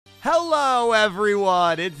Hello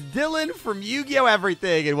everyone, it's Dylan from Yu-Gi-Oh!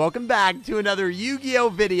 Everything, and welcome back to another Yu-Gi-Oh!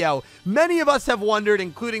 Video. Many of us have wondered,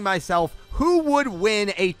 including myself, who would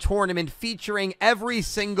win a tournament featuring every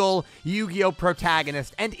single Yu-Gi-Oh!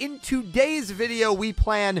 Protagonist. And in today's video, we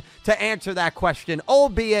plan to answer that question,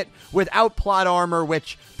 albeit without plot armor,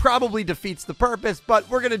 which probably defeats the purpose, but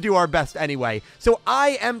we're going to do our best anyway. So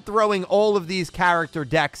I am throwing all of these character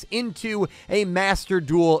decks into a Master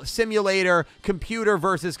Duel simulator, computer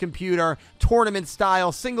versus computer, tournament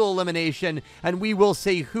style, single elimination, and we will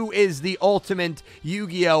see who is the ultimate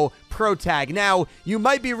Yu-Gi-Oh! Protag. Now, you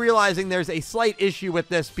might be realizing there's a slight issue with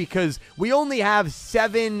this because we only have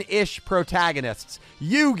 7-ish protagonists.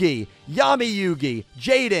 Yugi, Yami Yugi,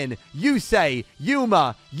 Jaden, Yusei,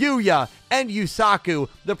 Yuma, Yuya, and Yusaku.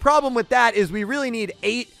 The problem with that is we really need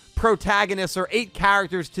 8 protagonists or 8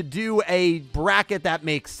 characters to do a bracket that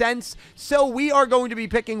makes sense. So we are going to be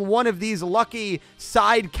picking one of these lucky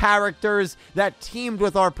side characters that teamed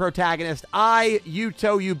with our protagonist,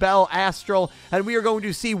 Yugioh, Yubel, Astral, and we are going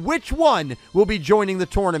to see which one will be joining the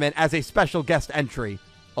tournament as a special guest entry.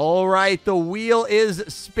 All right, the wheel is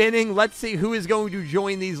spinning. Let's see who is going to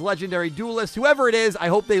join these legendary duelists. Whoever it is, I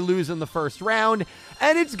hope they lose in the first round.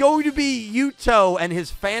 And it's going to be Yugioh and his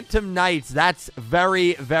Phantom Knights. That's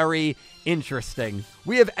very, very interesting.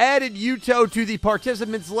 We have added Yugioh to the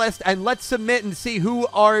participants list, and let's submit and see who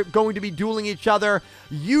are going to be dueling each other.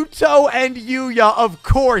 Yugioh and Yuya, of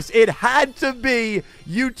course. It had to be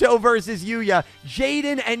Yugioh versus Yuya.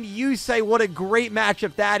 Jaden and Yusei, what a great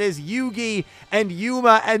matchup that is. Yugi and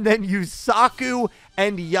Yuma, and then Yusaku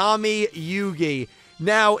and Yami Yugi.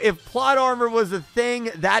 Now, if plot armor was a thing,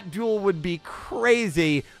 that duel would be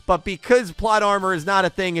crazy, but because plot armor is not a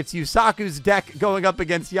thing, it's Yusaku's deck going up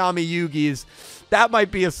against Yami Yugi's. That might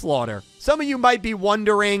be a slaughter. Some of you might be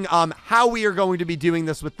wondering how we are going to be doing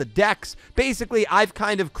this with the decks. Basically, I've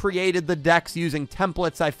kind of created the decks using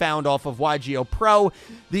templates I found off of Yugioh Pro.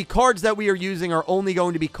 The cards that we are using are only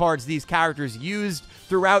going to be cards these characters used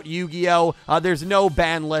throughout Yu-Gi-Oh! There's no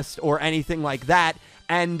ban list or anything like that.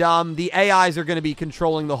 And the AIs are going to be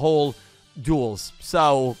controlling the whole duels.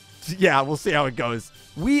 So, yeah, we'll see how it goes.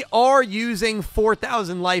 We are using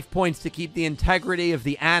 4,000 life points to keep the integrity of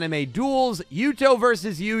the anime duels. Yugioh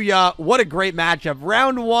versus Yuya. What a great matchup.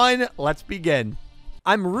 Round 1, let's begin.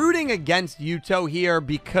 I'm rooting against Yugioh here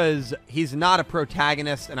because he's not a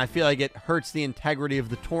protagonist, and I feel like it hurts the integrity of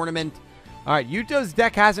the tournament. All right, Yugioh's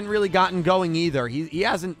deck hasn't really gotten going either. He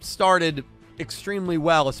hasn't started extremely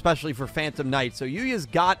well, especially for Phantom Knight. So Yuya's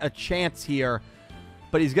got a chance here,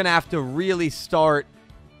 but he's going to have to really start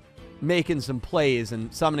making some plays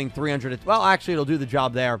and summoning 300. Well, actually, it'll do the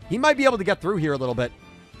job there. He might be able to get through here a little bit.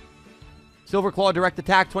 Silver Claw, direct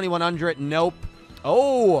attack, 2100. Nope.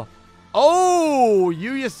 Oh,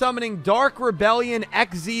 Yuya summoning Dark Rebellion,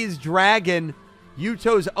 XZ's Dragon,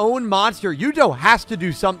 Yugioh's own monster. Yugioh has to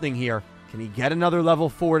do something here. Can he get another level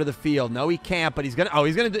 4 to the field? No, he can't, but he's going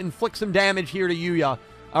to inflict some damage here to Yuya.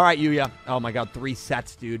 All right, Yuya. Oh, my God, 3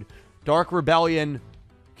 sets, dude. Dark Rebellion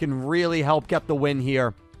can really help get the win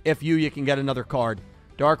here if Yuya can get another card.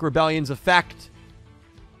 Dark Rebellion's effect.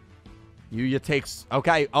 Yuya takes...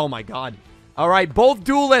 Okay, oh, my God. All right, both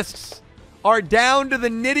duelists are down to the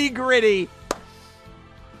nitty-gritty.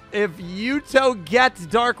 If Yugioh gets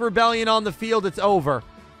Dark Rebellion on the field, it's over.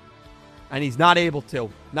 And he's not able to.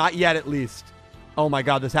 Not yet, at least. Oh, my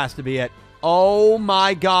God. This has to be it. Oh,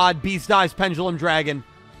 my God. Beast Eyes Pendulum Dragon.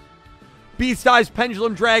 Beast Eyes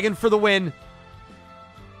Pendulum Dragon for the win.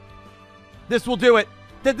 This will do it.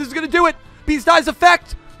 This is going to do it. Beast Eyes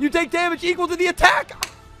effect. You take damage equal to the attack.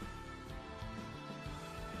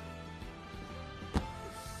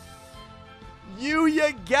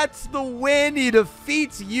 Yuya gets the win. He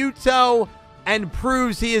defeats Yugioh and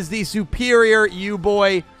proves he is the superior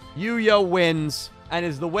U-boy. Yugioh wins and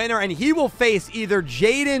is the winner, and he will face either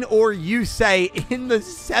Jaden or Yusei in the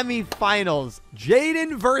semifinals.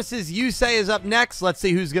 Jaden versus Yusei is up next. Let's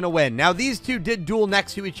see who's going to win. Now, these two did duel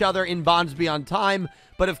next to each other in Bonds Beyond Time,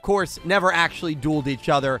 but of course, never actually dueled each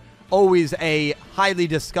other. Always a highly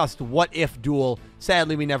discussed what-if duel.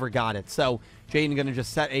 Sadly, we never got it. So, Jaden going to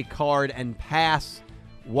just set a card and pass.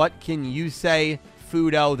 What can Yusei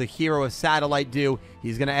Fudo, the hero of Satellite, do?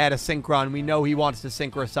 He's going to add a Synchron. We know he wants to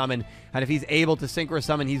Synchro Summon. And if he's able to Synchro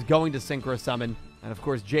Summon, he's going to Synchro Summon. And of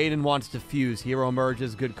course, Jaden wants to fuse. Hero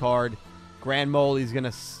Emerges, good card. Grand Mole, he's going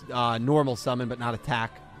to normal summon, but not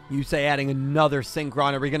attack. Yusei adding another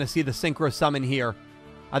Synchron. Are we going to see the Synchro Summon here?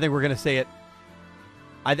 I think we're going to see it.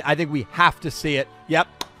 I think we have to see it. Yep.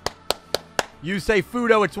 Yusei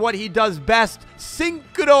Fudo, it's what he does best.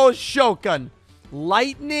 Synchro Shogun.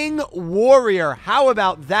 Lightning Warrior. How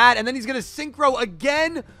about that? And then he's going to Synchro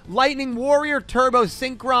again. Lightning Warrior, Turbo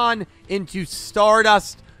Synchron into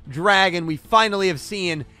Stardust Dragon. We finally have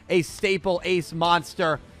seen a staple ace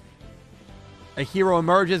monster. A hero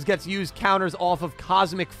emerges, gets used, counters off of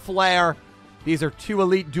Cosmic Flare. These are two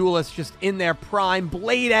elite duelists just in their prime.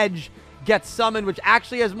 Blade Edge gets summoned, which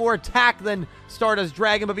actually has more attack than Stardust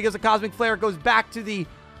Dragon, but because of Cosmic Flare, it goes back to the...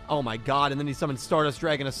 Oh my god, and then he summons Stardust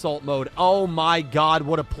Dragon Assault Mode. Oh my god,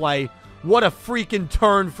 what a play. What a freaking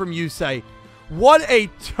turn from Yusei. What a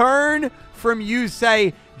turn from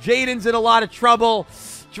Yusei. Jaden's in a lot of trouble.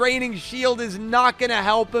 Draining Shield is not going to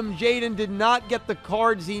help him. Jaden did not get the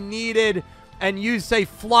cards he needed, and Yusei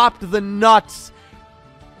flopped the nuts.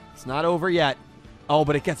 It's not over yet. Oh,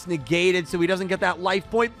 but it gets negated, so he doesn't get that life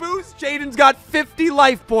point boost. Jaden's got 50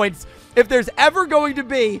 life points. If there's ever going to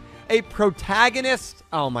be a protagonist...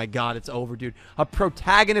 Oh, my God, it's over, dude. A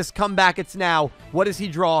protagonist comeback, it's now. What does he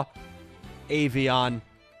draw? Avion.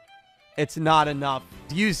 It's not enough.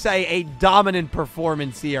 You say a dominant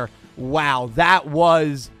performance here. Wow, that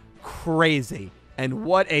was crazy. And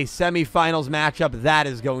what a semifinals matchup that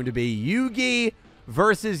is going to be. Yugi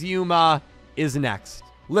versus Yuma is next.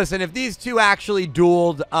 Listen, if these two actually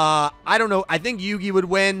dueled, I don't know. I think Yugi would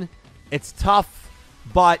win. It's tough,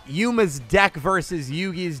 but Yuma's deck versus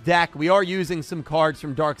Yugi's deck. We are using some cards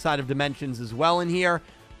from Dark Side of Dimensions as well in here,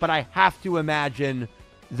 but I have to imagine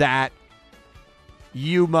that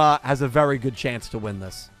Yuma has a very good chance to win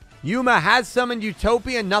this. Yuma has summoned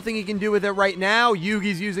Utopia. Nothing he can do with it right now.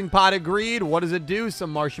 Yugi's using Pot of Greed. What does it do?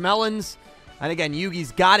 Some Marshmelons. And again,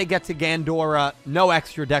 Yugi's got to get to Gandora. No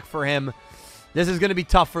extra deck for him. This is going to be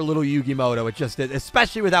tough for little Yugimoto. It just is.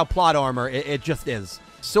 Especially without plot armor. It just is.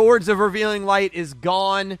 Swords of Revealing Light is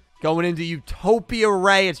gone. Going into Utopia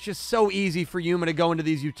Ray. It's just so easy for Yuma to go into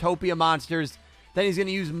these Utopia monsters. Then he's going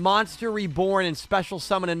to use Monster Reborn and special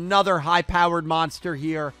summon another high-powered monster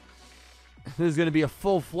here. This is going to be a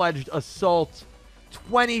full-fledged assault.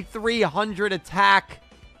 2,300 attack.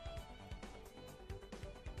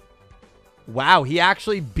 Wow, he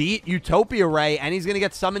actually beat Utopia Ray, and he's going to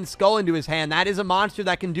get Summon Skull into his hand. That is a monster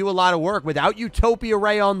that can do a lot of work. Without Utopia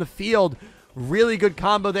Ray on the field, really good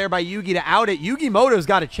combo there by Yugi to out it. Yugimoto's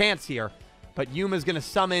got a chance here, but Yuma's going to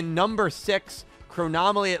summon number 6,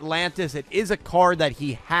 Chronomaly Atlantis. It is a card that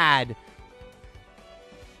he had.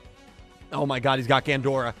 Oh my god, he's got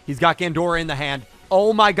Gandora. He's got Gandora in the hand.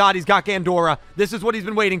 Oh my god, he's got Gandora. This is what he's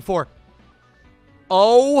been waiting for.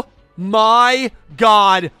 Oh my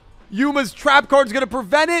god. Yuma's trap card's going to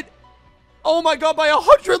prevent it. Oh my god, by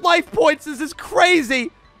 100 life points. This is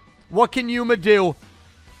crazy. What can Yuma do?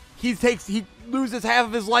 He loses half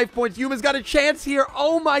of his life points. Yuma's got a chance here.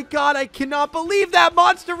 Oh my god, I cannot believe that.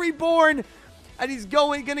 Monster Reborn. And he's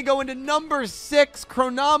going to go into number 6,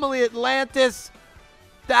 Chronomaly Atlantis.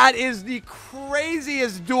 That is the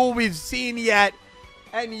craziest duel we've seen yet.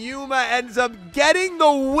 And Yuma ends up getting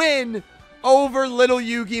the win over little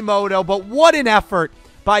Yugimoto. But what an effort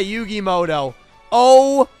by Yugimoto.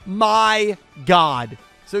 Oh my god.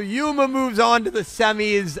 So Yuma moves on to the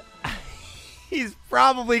semis. He's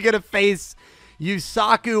probably going to face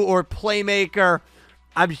Yusaku or Playmaker.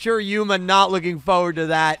 I'm sure Yuma not looking forward to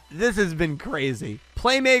that. This has been crazy.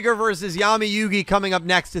 Playmaker versus Yami Yugi coming up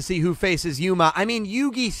next to see who faces Yuma. I mean,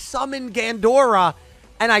 Yugi summoned Gandora,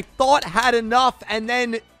 and I thought had enough, and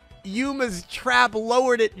then Yuma's trap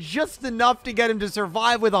lowered it just enough to get him to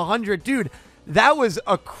survive with 100. Dude, that was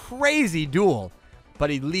a crazy duel. But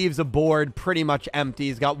he leaves a board pretty much empty.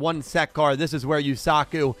 He's got one set card. This is where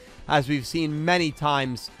Yusaku, as we've seen many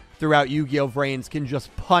times throughout Yu-Gi-Oh! Reigns, can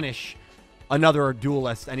just punish another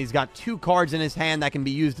duelist. And he's got 2 cards in his hand that can be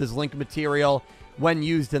used as link material when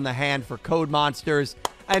used in the hand for code monsters.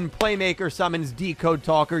 And Playmaker summons Decode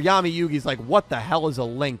Talker. Yami Yugi's like, what the hell is a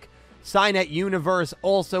link? Signet Universe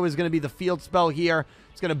also is going to be the field spell here.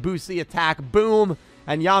 It's going to boost the attack. Boom.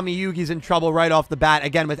 And Yami Yugi's in trouble right off the bat.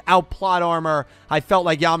 Again, without plot armor, I felt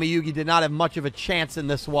like Yami Yugi did not have much of a chance in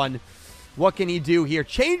this one. What can he do here?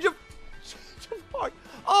 Change of heart.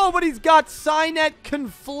 Oh, but he's got Signet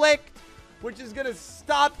Conflict, which is going to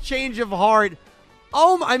stop Change of Heart.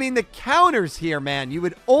 Oh, I mean, the counters here, man. You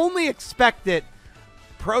would only expect it.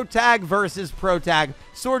 Protag versus Protag.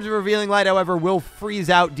 Swords of Revealing Light, however, will freeze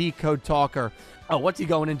out Decode Talker. Oh, what's he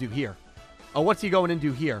going into here? Oh, what's he going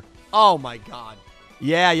into here? Oh, my God.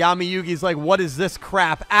 Yeah, Yami Yugi's like, what is this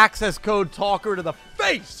crap? Access Code Talker to the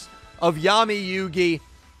face of Yami Yugi.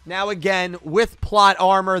 Now, again, with plot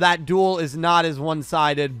armor, that duel is not as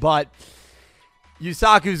one-sided, but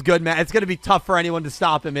Yusaku's good, man. It's going to be tough for anyone to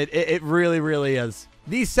stop him. It really, really is.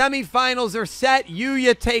 The semifinals are set.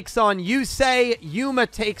 Yugioh takes on Yusei. Yuma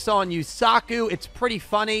takes on Yusaku. It's pretty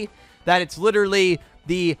funny that it's literally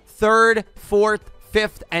the 3rd, 4th,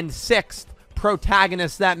 5th, and 6th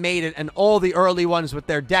protagonists that made it, and all the early ones with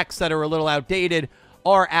their decks that are a little outdated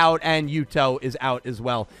are out, and Yuto is out as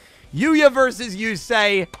well. Yugioh versus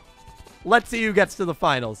Yusei. Let's see who gets to the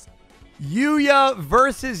finals. Yugioh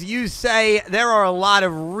versus Yusei. There are a lot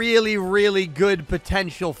of really, really good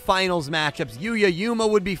potential finals matchups. Yugioh Yuma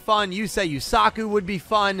would be fun. Yusei Yusaku would be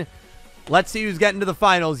fun. Let's see who's getting to the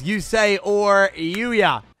finals. Yusei or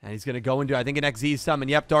Yugioh. And he's going to go into, I think, an XZ summon.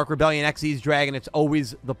 Yep, Dark Rebellion, XZ's Dragon. It's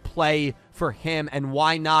always the play for him, and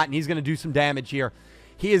why not? And he's going to do some damage here.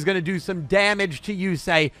 He is going to do some damage to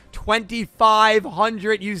Yusei.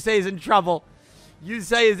 2,500. Yusei's in trouble.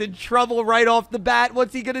 Yusei is in trouble right off the bat.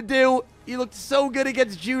 What's he going to do? He looked so good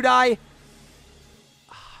against Judai.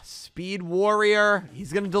 Speed Warrior.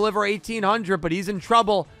 He's going to deliver 1,800, but he's in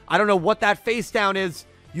trouble. I don't know what that face down is.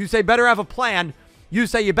 Yusei better have a plan.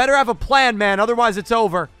 Yusei, you better have a plan, man. Otherwise, it's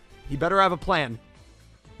over. He better have a plan.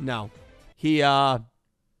 No. He didn't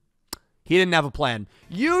have a plan.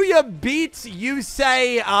 Yugioh beats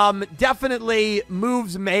Yusei. Definitely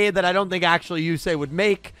moves made that I don't think actually Yusei would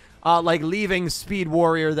make. Like leaving Speed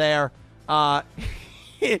Warrior there. To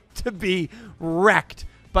be wrecked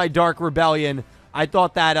by Dark Rebellion. I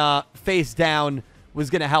thought that face down was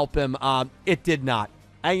going to help him. It did not.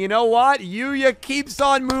 And you know what? Yugioh keeps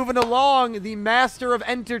on moving along. The Master of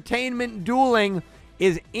Entertainment Dueling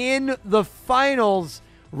is in the finals,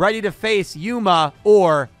 ready to face Yuma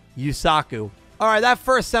or Yusaku. All right, that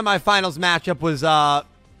first semifinals matchup was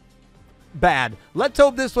bad. Let's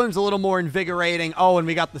hope this one's a little more invigorating. Oh, and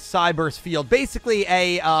we got the Cyburst field. Basically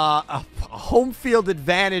a home field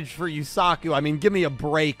advantage for Yusaku. I mean, give me a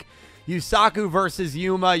break. Yusaku versus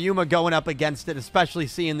Yuma. Yuma going up against it, especially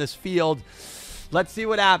seeing this field. Let's see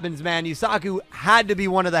what happens, man. Yusaku had to be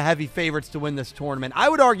one of the heavy favorites to win this tournament. I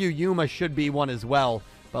would argue Yuma should be one as well.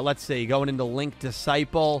 But let's see. Going into Link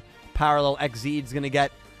Disciple. Parallel XZ is going to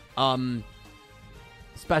get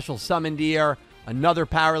special summoned here. Another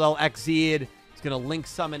Parallel XZ. It's going to Link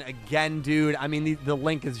summon again, dude. I mean, the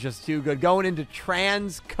Link is just too good. Going into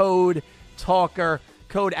Trans Code Talker.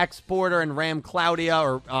 Code Exporter and Ram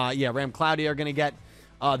Claudia. Ram Claudia are going to get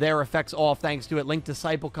their effects off thanks to it. Link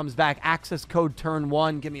Disciple comes back. Access code turn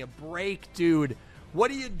 1. Give me a break, dude.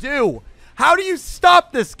 What do you do? How do you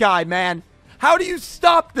stop this guy, man? How do you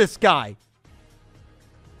stop this guy?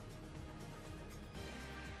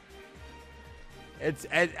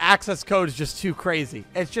 Access code is just too crazy.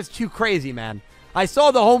 It's just too crazy, man. I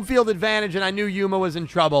saw the home field advantage and I knew Yuma was in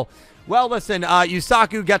trouble. Well, listen,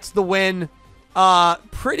 Yusaku gets the win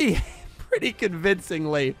pretty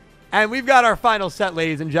convincingly. And we've got our final set,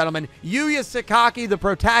 ladies and gentlemen. Yuya Sakaki, the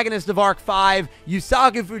protagonist of Arc 5.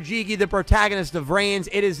 Yusaku Fujiki, the protagonist of Reigns.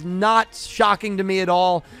 It is not shocking to me at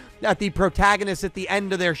all that the protagonists at the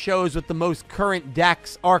end of their shows with the most current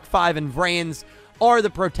decks, Arc 5 and Reigns, are the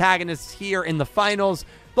protagonists here in the finals.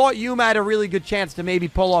 Thought Yuma had a really good chance to maybe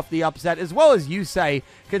pull off the upset, as well as Yusei,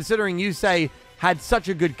 considering Yusei had such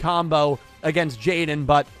a good combo against Jaden,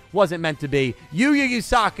 but wasn't meant to be. Yuya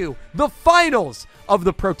Yusaku, the finals of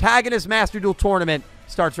the Protagonist Master Duel Tournament,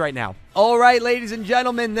 starts right now. All right, ladies and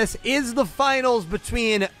gentlemen, this is the finals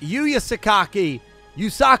between Yuya Sakaki,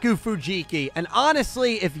 Yusaku Fujiki, and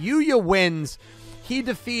honestly, if Yuya wins, he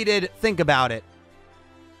defeated, think about it,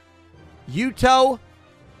 Yuto,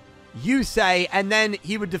 Yusei, and then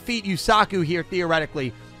he would defeat Yusaku here,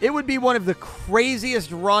 theoretically. It would be one of the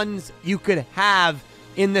craziest runs you could have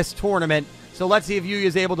in this tournament. So let's see if Yuya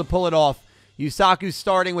is able to pull it off. Yusaku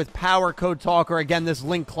starting with Power Code Talker. Again, this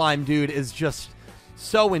Link Climb, dude, is just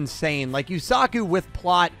so insane. Like, Yusaku with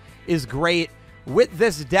plot is great. With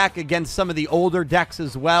this deck against some of the older decks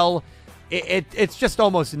as well, it's just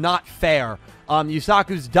almost not fair.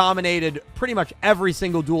 Yusaku's dominated pretty much every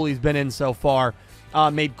single duel he's been in so far.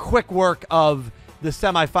 Made quick work of the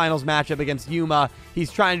semifinals matchup against Yuma.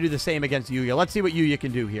 He's trying to do the same against Yuya. Let's see what Yuya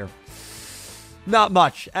can do here. Not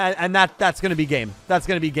much, and that's going to be game. That's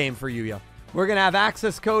going to be game for Yuya. We're going to have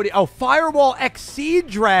access code. Oh, Firewall Exceed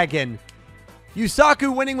Dragon.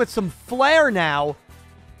 Yusaku winning with some flair now.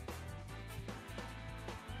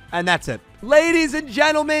 And that's it. Ladies and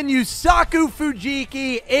gentlemen, Yusaku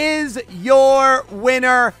Fujiki is your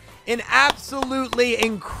winner. An absolutely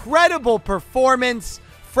incredible performance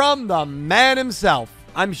from the man himself.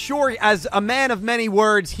 I'm sure as a man of many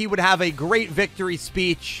words, he would have a great victory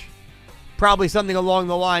speech. Probably something along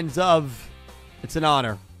the lines of, it's an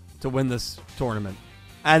honor to win this tournament.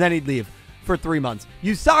 And then he'd leave for 3 months.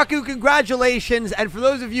 Yusaku, congratulations. And for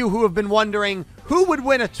those of you who have been wondering who would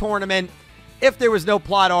win a tournament, if there was no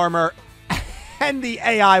plot armor and the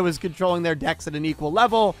AI was controlling their decks at an equal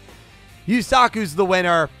level, Yusaku's the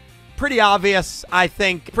winner. Pretty obvious, I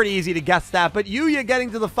think. Pretty easy to guess that. But Yugioh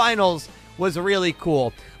getting to the finals was really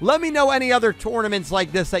cool. Let me know any other tournaments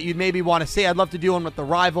like this that you'd maybe want to see. I'd love to do one with the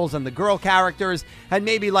rivals and the girl characters, and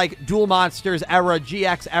maybe like Duel Monsters era,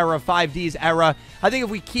 GX era, 5Ds era. I think if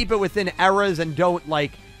we keep it within eras and don't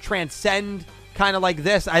like transcend kind of like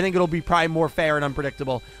this, I think it'll be probably more fair and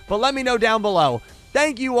unpredictable. But let me know down below.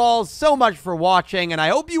 Thank you all so much for watching, and I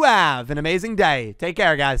hope you have an amazing day. Take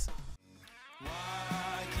care, guys.